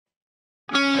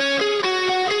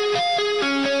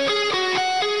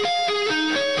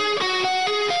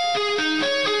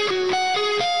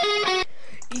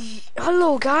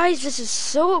guys, this is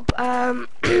Soap, and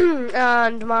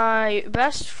my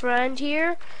best friend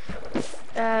here,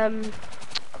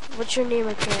 what's your name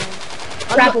again?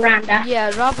 Rabaranda.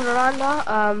 Yeah,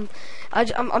 Rabaranda.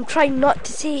 I'm trying not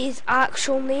to say his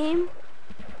actual name,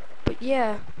 but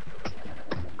yeah.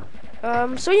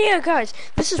 So yeah, guys,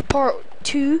 this is part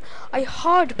 2. I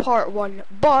had part 1,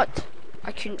 but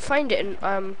I couldn't find it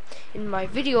in my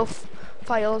video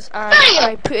files, and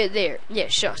I put it there. Yeah,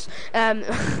 shush.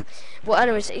 Well,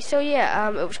 anyways, so yeah,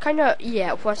 it was kind of,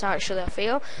 yeah, it was actually a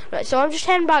fail. Right, so I'm just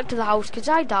heading back to the house because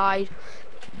I died.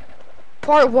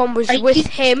 Part 1 was with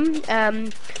him,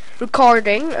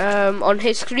 recording, on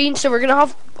his screen, so we're gonna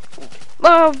have,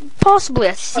 possibly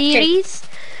a series,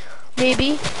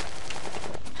 maybe.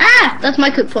 Ah, that's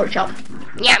my cooked pork chop.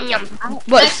 Yum yum. I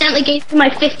accidentally gave you my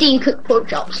 15 cooked pork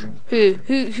chops. Who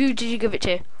did you give it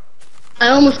to? I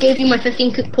almost gave you my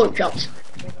 15 cooked pork chops.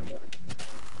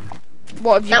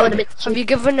 What have you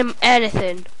given him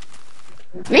anything?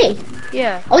 Me?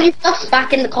 Yeah. All your stuff's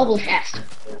back in the cobble chest.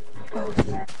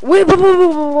 Wait,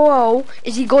 whoa.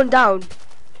 Is he going down?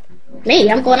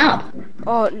 Me? I'm going up.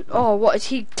 Oh, what is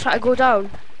he trying to go down?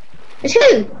 It's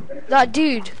who? That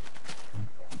dude.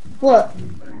 What?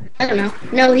 I don't know.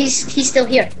 No, he's still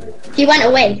here. He went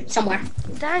away somewhere.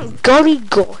 Thank golly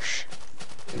gosh.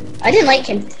 I didn't like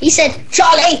him. He said,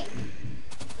 Charlie!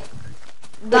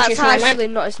 That's actually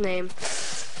not his name.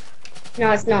 No,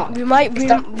 it's not.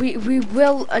 We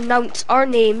will announce our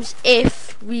names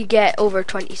if we get over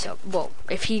 20 subs. Well,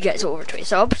 if he gets over 20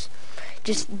 subs.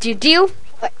 Just, do you deal?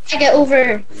 I get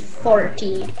over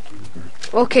 40.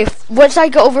 Okay, once I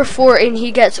get over 40 and he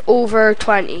gets over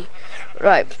 20.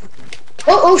 Right.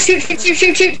 Oh, shoot.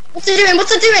 What's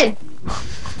it doing?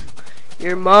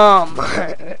 Your mom.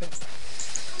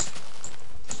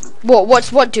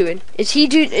 What's what doing? What is he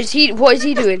doing? Is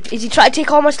he trying to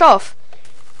take all my stuff?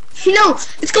 No,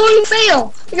 it's going to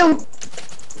fail. No.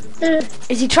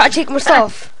 Is he trying to take my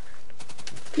stuff?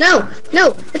 No,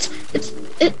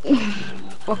 it.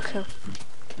 Okay.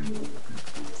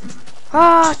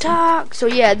 Attack! So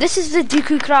yeah, this is the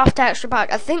Dooku Craft extra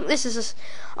pack. I think this is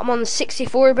I'm on the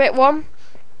 64-bit one.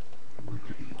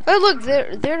 Oh look,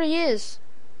 there he is.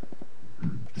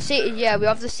 See, yeah, we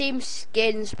have the same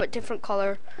skins but different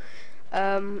color.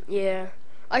 Yeah,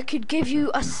 I could give you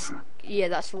a. Yeah,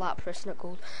 that's Lapras, not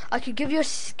gold. I could give you a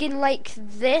skin like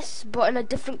this, but in a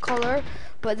different color.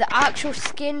 But the actual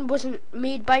skin wasn't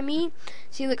made by me.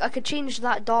 See, look, I could change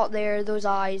that dot there, those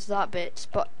eyes, that bits,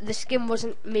 but the skin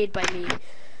wasn't made by me.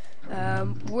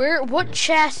 What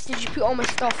chest did you put all my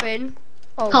stuff in?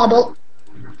 Oh. Cobble.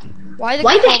 Why the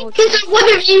cobble? Because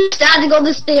one of you standing on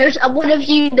the stairs and one of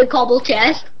you in the cobble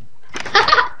chest.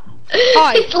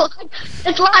 Hi.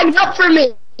 It's lagged up for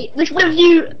me. There's one of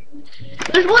you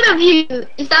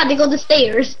standing on the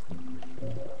stairs,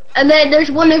 and then there's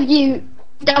one of you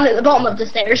down at the bottom of the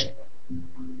stairs.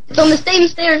 It's on the same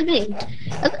stairs as me.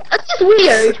 That's just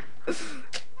weird.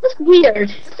 That's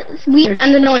weird. It's weird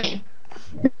and annoying.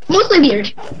 Mostly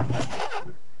weird.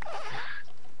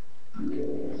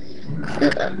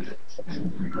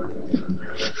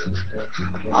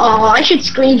 Oh, I should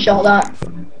screenshot that.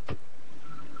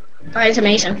 That is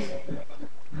amazing.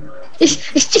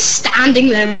 It's just standing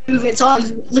there, moving its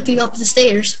arms, looking up the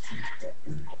stairs.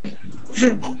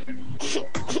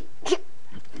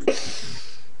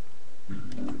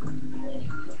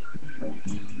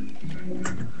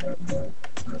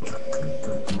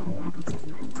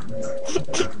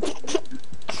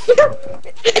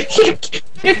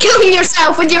 You're killing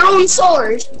yourself with your own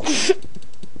sword.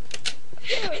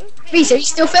 Reese, are you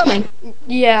still filming?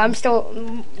 Yeah, I'm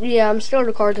still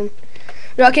recording.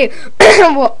 Okay,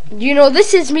 well, you know,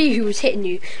 this is me who was hitting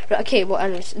you. Okay, well,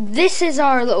 anyways, this is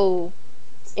our little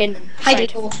Heidi.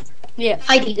 Yeah,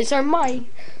 Heidi. It's our mine.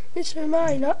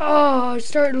 Oh, I'm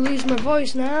starting to lose my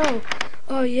voice now.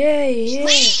 Oh, yeah.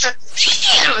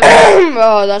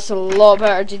 Oh, that's a lot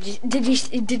better.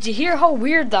 Did you hear how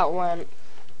weird that went?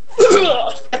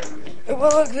 It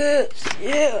went like this.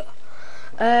 Yeah.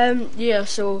 Yeah.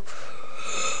 So.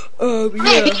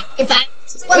 Yeah.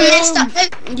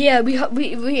 Yeah, we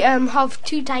have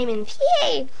 2 diamonds.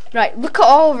 Yay! Right, look at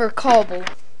all of our cobble.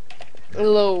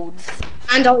 Loads.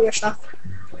 And all your stuff.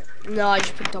 No, I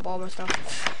just picked up all my stuff.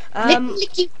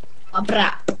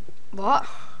 What?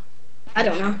 I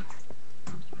don't know.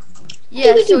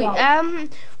 Yeah, so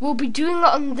we'll be doing it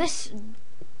on this.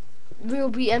 We'll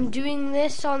be doing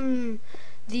this on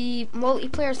the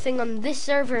multiplayer thing on this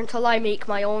server until I make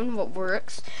my own what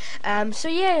works. So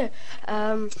yeah,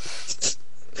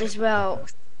 as well.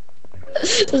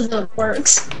 That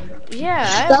works.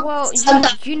 Yeah, well,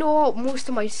 you know most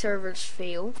of my servers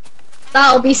fail.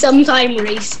 That'll be some time,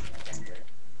 Reese.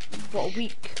 What, a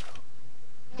week?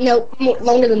 No,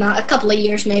 longer than that. A couple of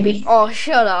years, maybe. Oh,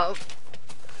 shut up.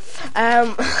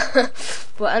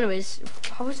 But anyways,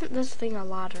 how isn't this thing a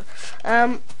ladder?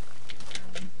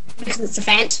 Because it's a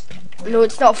fence. No,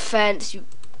 it's not a fence, you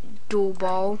dough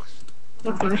ball.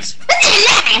 That's nice.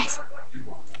 Nice.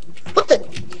 What the?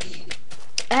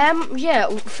 Yeah,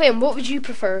 Finn, what would you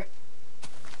prefer?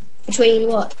 Between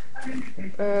what?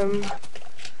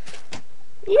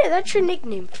 Yeah, that's your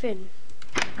nickname, Finn.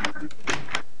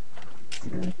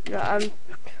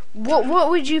 What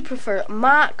would you prefer?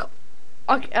 Mac,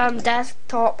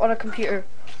 desktop, or a computer?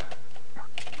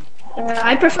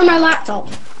 I prefer my laptop.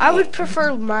 I would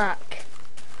prefer Mac.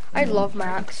 I love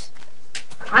Macs.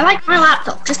 I like my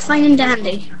laptop, just fine and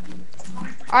dandy.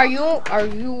 Are you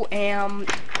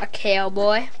a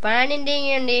cowboy? Fine and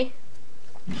dandy.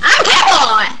 I'm a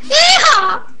cowboy!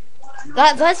 Yeah!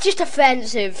 That's just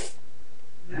offensive.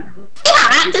 Yeah,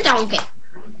 that's a donkey.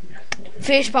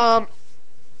 Face palm.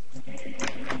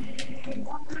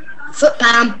 Foot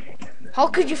palm. How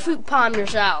could you foot palm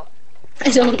yourself? I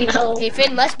don't know. Hey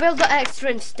Finn, let's build an extra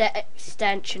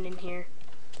extension in here.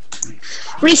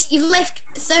 Reese, you left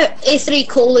A3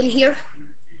 coal in here.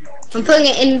 I'm putting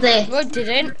it in the... No, I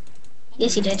didn't.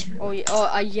 Yes, you did.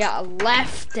 Yeah, I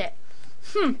left it.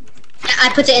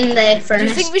 I put it in the Do furnace.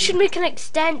 you think we should make an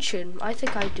extension? I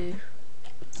think I do.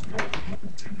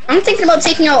 I'm thinking about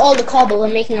taking out all the cobble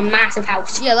and making a massive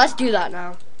house. Yeah, let's do that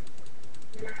now.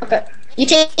 Okay. You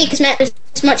take as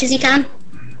much as you can,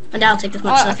 and I'll take as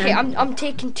much as I Okay, can. I'm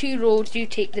taking 2 roads, you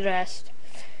take the rest.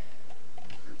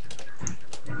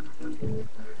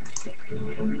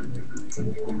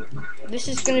 This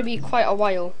is gonna be quite a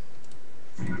while.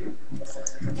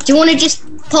 Do you want to just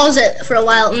pause it for a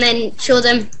while and then show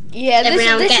them? Yeah, Every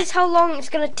this is how long it's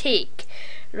gonna take.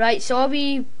 Right, so I'll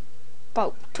be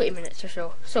about 20 minutes or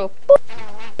so. So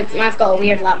I've got a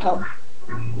weird laptop.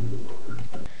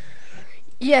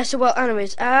 yeah, so well,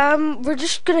 anyways, we're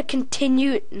just gonna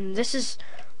continue, and this is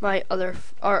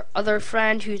our other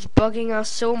friend who's bugging us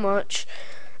so much.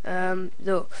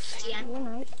 Though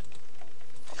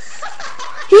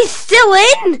he's still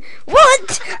in.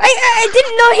 What? I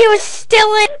didn't know he was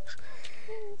still in.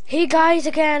 Hey guys,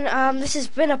 again, this has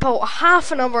been about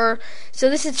half an hour, so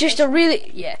this is just a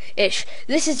really,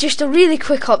 this is just a really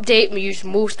quick update. We used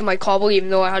most of my cobble, even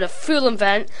though I had a full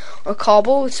invent on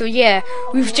cobble, so yeah,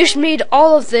 we've just made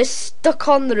all of this stuck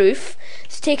on the roof.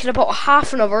 It's taken about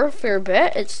half an hour, fair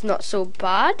bit, it's not so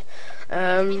bad.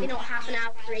 Maybe not half an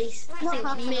hour, Reese. I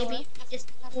think maybe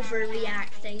just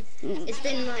overreacting. It's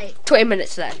been like 20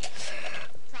 minutes then.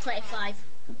 25.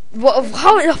 What?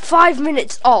 How is 5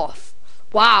 minutes off?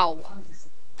 Wow.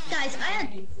 Guys,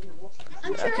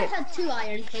 I'm sure Okay. I had 2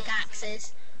 iron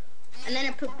pickaxes, and then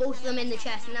I put both of them in the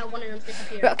chest, and now one of them's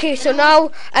disappeared. Okay, so now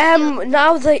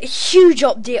the huge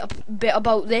update bit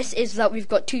about this is that we've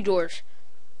got 2 doors.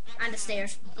 And the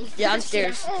stairs. Yeah, and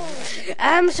stairs.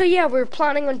 So yeah, we're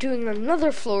planning on doing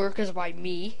another floor because why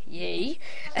me? Yay.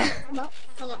 Hold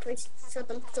on, please. Show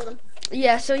them.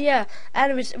 Yeah, so yeah,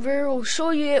 anyways, we'll show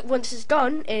you it once it's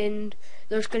done, and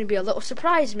there's going to be a little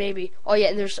surprise maybe. Oh yeah,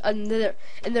 and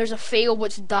there's a fail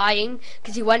what's dying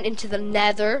because he went into the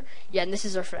nether. Yeah, and this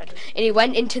is our friend. And he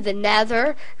went into the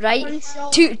nether, right?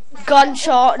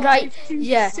 Gunshot, right?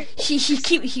 Yeah.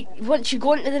 He once you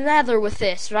go into the nether with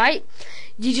this, right?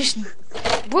 You just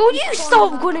will you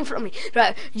stop going in front of me?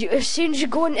 Right, as soon as you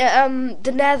go into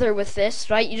the nether with this,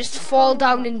 right, you just fall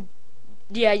down and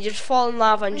you just fall in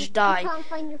lava and just die. You can't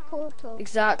find your portal.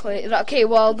 Exactly. Okay,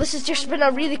 well, this has just been a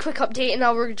really quick update, and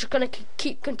now we're just gonna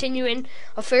keep continuing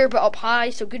a fair bit up high.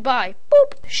 So goodbye.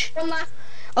 Boop. Shh.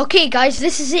 Okay, guys,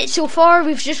 this is it so far.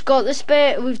 We've just got this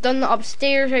bit. We've done the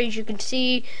upstairs, as you can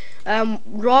see.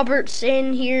 Robert's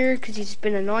in here because he's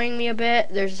been annoying me a bit.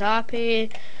 There's Zappy.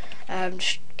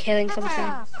 Just killing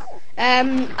something.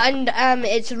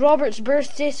 It's Robert's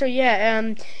birthday, so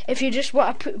yeah. If you just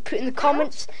want to put in the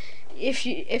comments. If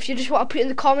you just want to put in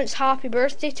the comments happy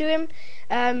birthday to him,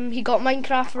 he got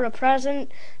Minecraft for a present.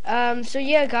 So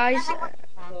yeah guys,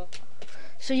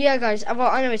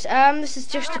 well anyways, this is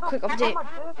just a quick update.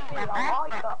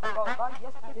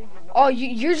 Oh,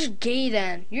 you're just gay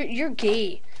then. You're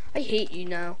gay. I hate you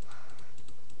now.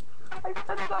 I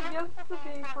said that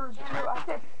yesterday for you. I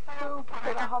said so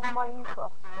that I have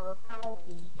Minecraft for a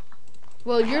present.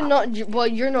 Well, you're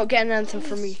not getting anything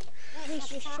from me.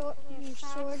 Reese, your sword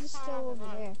is still over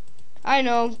there. I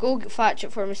know. Go fetch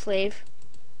it for me, slave.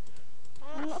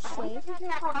 I'm not slave.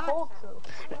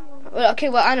 Well, okay.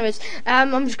 Well, anyways,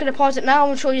 I'm just gonna pause it now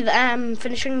and show you the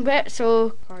finishing bit.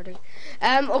 So, recording.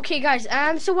 Okay, guys.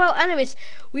 So well, anyways,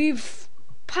 we've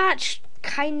patched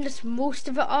kind of most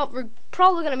of it up. We're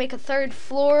probably gonna make a third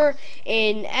floor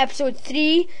in episode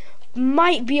 3.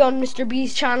 Might be on Mr.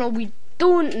 B's channel. We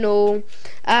don't know.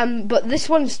 But this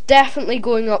one's definitely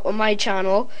going up on my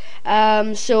channel.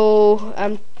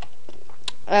 Reveranda,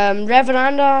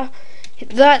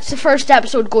 that's the first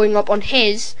episode going up on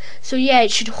his. So yeah,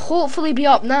 it should hopefully be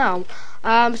up now.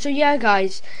 So yeah,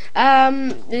 guys,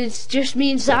 it's just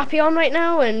me and Zappy on right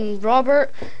now, and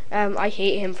Robert. I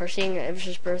hate him for saying it was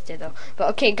his birthday though. But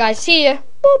okay, guys, see ya.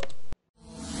 Boop.